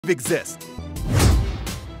exist.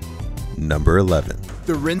 Number 11.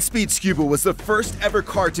 The Rinspeed Scuba was the first ever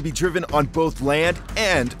car to be driven on both land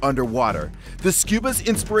and underwater. The Scuba's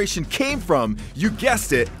inspiration came from, you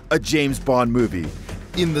guessed it, a James Bond movie.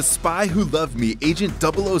 In The Spy Who Loved Me, Agent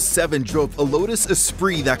 007 drove a Lotus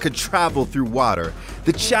Esprit that could travel through water.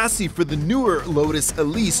 The chassis for the newer Lotus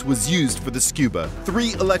Elise was used for the Scuba.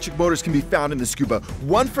 3 electric motors can be found in the Scuba,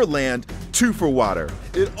 1 for land, 2 for water.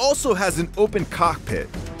 It also has an open cockpit.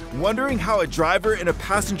 Wondering how a driver and a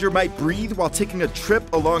passenger might breathe while taking a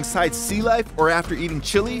trip alongside sea life or after eating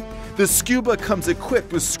chili? The Scuba comes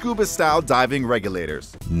equipped with scuba-style diving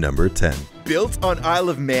regulators. Number 10. Built on Isle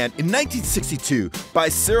of Man in 1962 by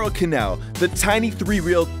Cyril Cannell, the tiny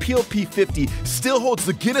 3-wheeled PLP 50 still holds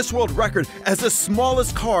the Guinness World Record as the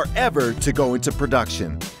smallest car ever to go into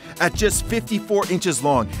production. At just 54 inches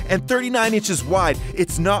long and 39 inches wide,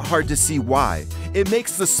 it's not hard to see why. It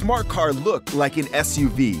makes the smart car look like an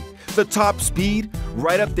SUV. The top speed,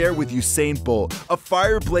 right up there with Usain Bolt, a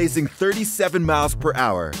fire-blazing 37 miles per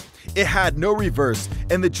hour. It had no reverse,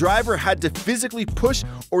 and the driver had to physically push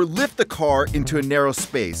or lift the car into a narrow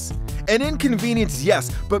space. An inconvenience,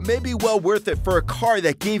 yes, but maybe well worth it for a car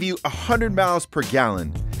that gave you 100 miles per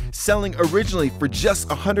gallon. Selling originally for just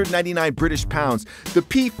 199 British pounds, the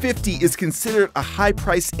P50 is considered a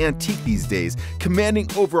high-priced antique these days, commanding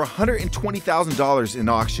over $120,000 in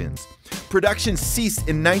auctions. Production ceased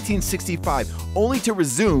in 1965, only to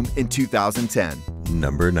resume in 2010.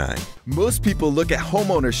 Number 9. Most people look at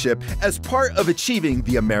homeownership as part of achieving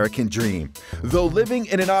the American dream. Though living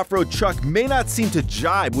in an off-road truck may not seem to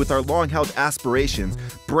jibe with our long-held aspirations,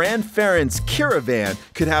 Brand Farron's Caravan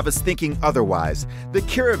could have us thinking otherwise. The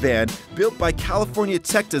Caravan, built by California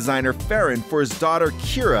tech designer Farron for his daughter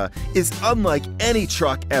Kira, is unlike any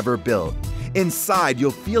truck ever built. Inside,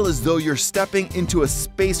 you'll feel as though you're stepping into a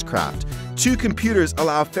spacecraft. 2 computers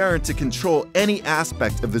allow Farron to control any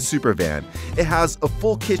aspect of the Supervan. It has a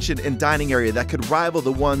full kitchen and dining area that could rival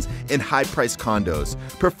the ones in high-priced condos.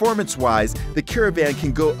 Performance-wise, the Caravan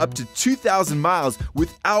can go up to 2,000 miles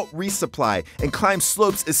without resupply and climb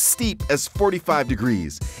slopes as steep as 45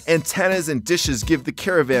 degrees. Antennas and dishes give the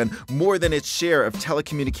Caravan more than its share of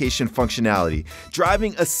telecommunication functionality.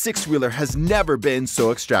 Driving a 6-wheeler has never been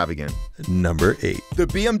so extravagant. Number 8. The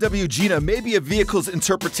BMW Gina may be a vehicle's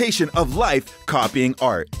interpretation of life copying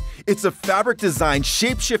art. It's a fabric-designed,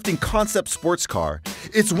 shape-shifting concept sports car.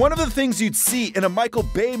 It's one of the things you'd see in a Michael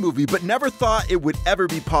Bay movie but never thought it would ever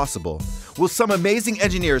be possible. Well, some amazing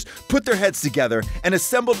engineers put their heads together and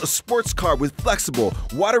assembled a sports car with flexible,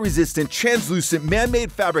 water-resistant, translucent,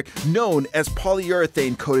 man-made fabric known as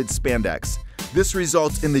polyurethane-coated spandex. This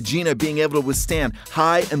results in the Gina being able to withstand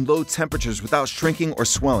high and low temperatures without shrinking or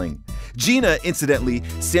swelling. Gina, incidentally,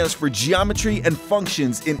 stands for Geometry and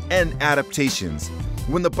Functions in N Adaptations.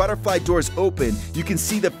 When the butterfly doors open, you can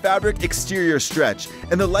see the fabric exterior stretch,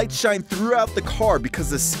 and the lights shine throughout the car because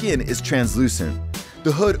the skin is translucent.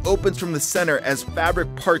 The hood opens from the center as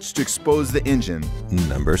fabric parts to expose the engine.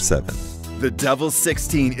 Number 7. The Devil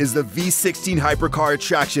 16 is the V16 hypercar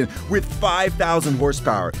attraction with 5,000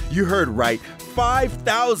 horsepower. You heard right,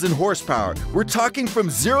 5,000 horsepower. We're talking from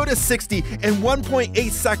 0 to 60 in 1.8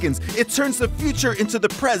 seconds. It turns the future into the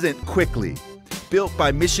present quickly. Built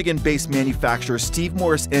by Michigan-based manufacturer Steve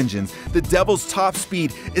Morris Engines, the Devil's top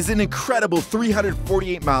speed is an incredible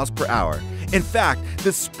 348 miles per hour. In fact,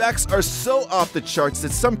 the specs are so off the charts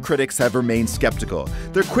that some critics have remained skeptical.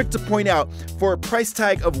 They're quick to point out, for a price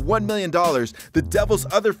tag of $1 million, the Devil's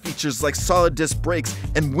other features like solid disc brakes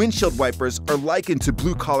and windshield wipers are likened to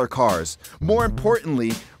blue-collar cars. More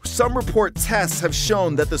importantly, some report tests have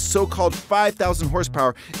shown that the so-called 5,000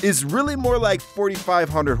 horsepower is really more like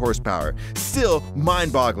 4,500 horsepower. Still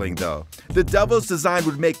mind-boggling though. The Devil's design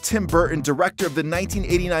would make Tim Burton, director of the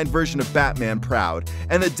 1989 version of Batman, proud,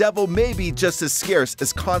 and the Devil may be just as scarce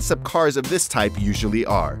as concept cars of this type usually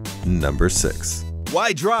are. Number 6.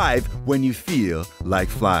 Why drive when you feel like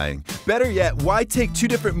flying? Better yet, why take 2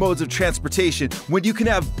 different modes of transportation when you can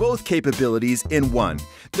have both capabilities in one?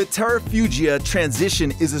 The Terrafugia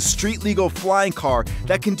Transition is a street-legal flying car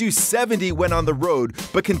that can do 70 when on the road,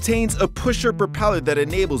 but contains a pusher propeller that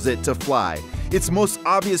enables it to fly. Its most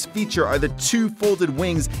obvious feature are the 2 folded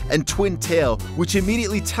wings and twin tail, which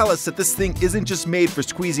immediately tell us that this thing isn't just made for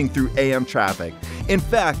squeezing through AM traffic. In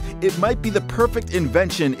fact, it might be the perfect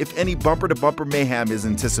invention if any bumper-to-bumper mayhem is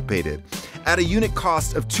anticipated. at a unit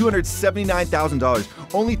cost of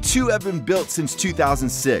 $279,000. Only 2 have been built since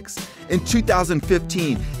 2006. In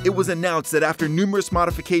 2015, it was announced that after numerous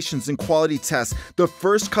modifications and quality tests, the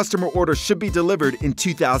first customer order should be delivered in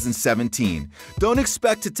 2017. Don't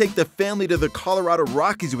expect to take the family to the Colorado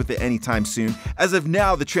Rockies with it anytime soon. As of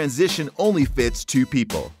now, the Transition only fits 2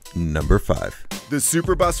 people. Number 5. The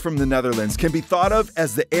Superbus from the Netherlands can be thought of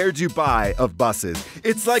as the Air Dubai of buses.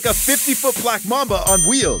 It's like a 50-foot Black Mamba on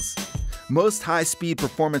wheels. Most high-speed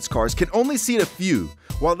performance cars can only seat a few,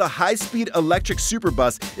 while the high-speed electric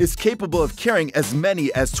Superbus is capable of carrying as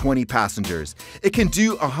many as 20 passengers. It can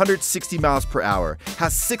do 160 miles per hour,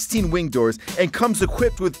 has 16 wing doors, and comes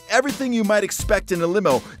equipped with everything you might expect in a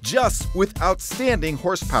limo, just with outstanding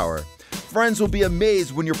horsepower. Friends will be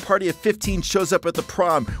amazed when your party of 15 shows up at the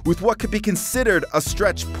prom with what could be considered a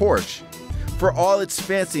stretch Porsche. For all its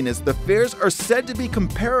fanciness, the fares are said to be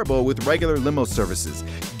comparable with regular limo services.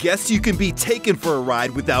 Guess you can be taken for a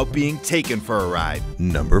ride without being taken for a ride.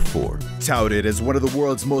 Number 4. Touted as one of the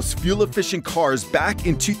world's most fuel-efficient cars back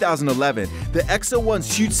in 2011, the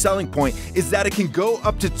X01's huge selling point is that it can go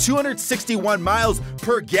up to 261 miles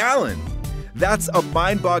per gallon. That's a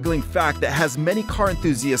mind-boggling fact that has many car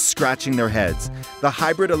enthusiasts scratching their heads. The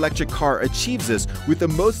hybrid electric car achieves this with the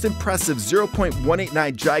most impressive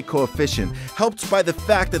 0.189 drag coefficient, helped by the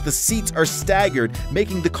fact that the seats are staggered,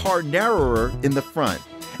 making the car narrower in the front.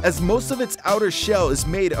 As most of its outer shell is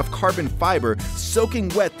made of carbon fiber, soaking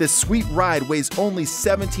wet, this sweet ride weighs only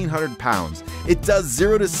 1,700 pounds. It does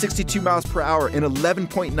 0 to 62 miles per hour in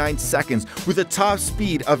 11.9 seconds with a top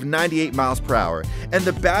speed of 98 miles per hour. And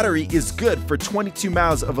the battery is good for 22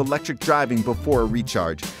 miles of electric driving before a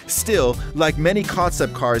recharge. Still, like many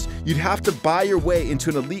concept cars, you'd have to buy your way into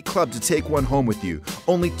an elite club to take one home with you.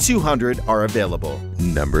 Only 200 are available.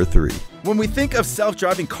 Number 3. When we think of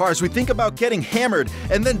self-driving cars, we think about getting hammered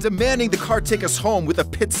and then demanding the car take us home with a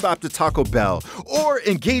pit stop to Taco Bell, or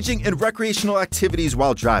engaging in recreational activities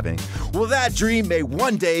while driving. Well, that dream may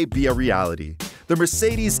one day be a reality. The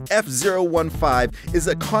Mercedes F015 is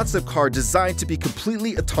a concept car designed to be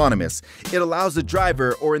completely autonomous. It allows the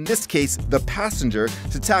driver, or in this case, the passenger,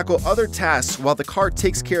 to tackle other tasks while the car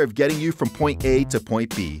takes care of getting you from point A to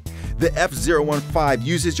point B. The F015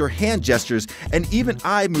 uses your hand gestures and even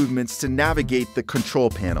eye movements to navigate the control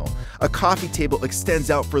panel. A coffee table extends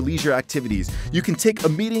out for leisure activities. You can take a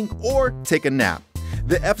meeting or take a nap.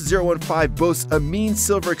 The F015 boasts a mean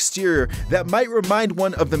silver exterior that might remind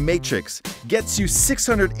one of the Matrix, gets you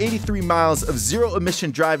 683 miles of zero-emission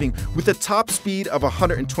driving with a top speed of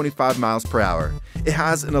 125 miles per hour. It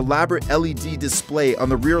has an elaborate LED display on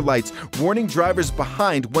the rear lights warning drivers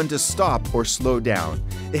behind when to stop or slow down.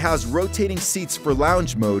 It has rotating seats for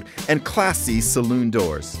lounge mode and classy saloon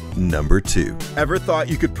doors. Number 2. Ever thought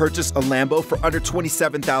you could purchase a Lambo for under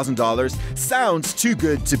 $27,000? Sounds too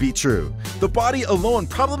good to be true. The body alone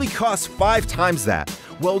probably costs 5 times that.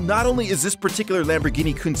 Well, not only is this particular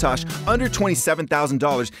Lamborghini Countach under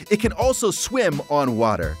 $27,000, it can also swim on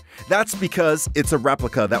water. That's because it's a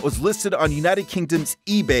replica that was listed on United Kingdom's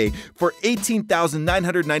eBay for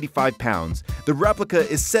 £18,995. The replica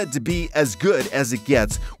is said to be as good as it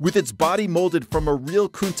gets, with its body molded from a real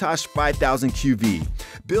Countach 5000 QV.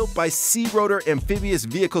 Built by Sea Rotor Amphibious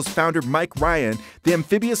Vehicles founder Mike Ryan, the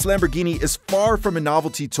amphibious Lamborghini is far from a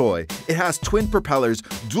novelty toy. It has twin propellers,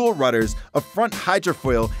 dual rudders, a front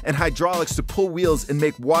hydrofoil, and hydraulics to pull wheels and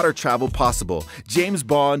make water travel possible. James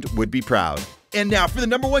Bond would be proud. And now for the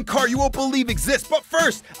number 1 car you won't believe exists. But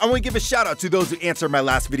first, I want to give a shout out to those who answered my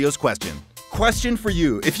last video's question. Question for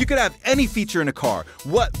you: if you could have any feature in a car,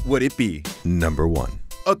 what would it be? Number 1.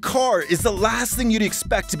 A car is the last thing you'd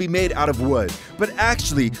expect to be made out of wood. But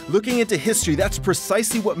actually, looking into history, that's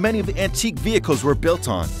precisely what many of the antique vehicles were built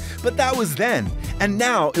on. But that was then. And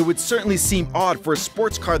now, it would certainly seem odd for a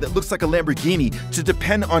sports car that looks like a Lamborghini to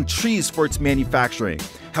depend on trees for its manufacturing.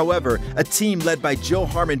 However, a team led by Joe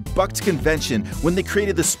Harmon bucked convention when they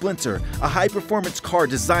created the Sprinter, a high-performance car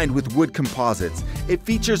designed with wood composites. It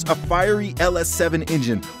features a fiery LS7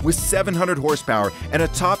 engine with 700 horsepower and a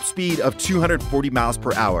top speed of 240 miles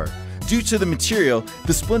per hour. Due to the material,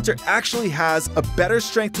 the Sprinter actually has a better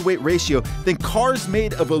strength-to-weight ratio than cars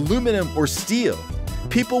made of aluminum or steel.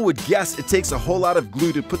 People would guess it takes a whole lot of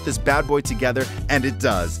glue to put this bad boy together, and it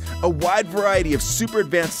does. A wide variety of super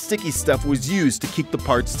advanced sticky stuff was used to keep the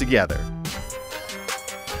parts together.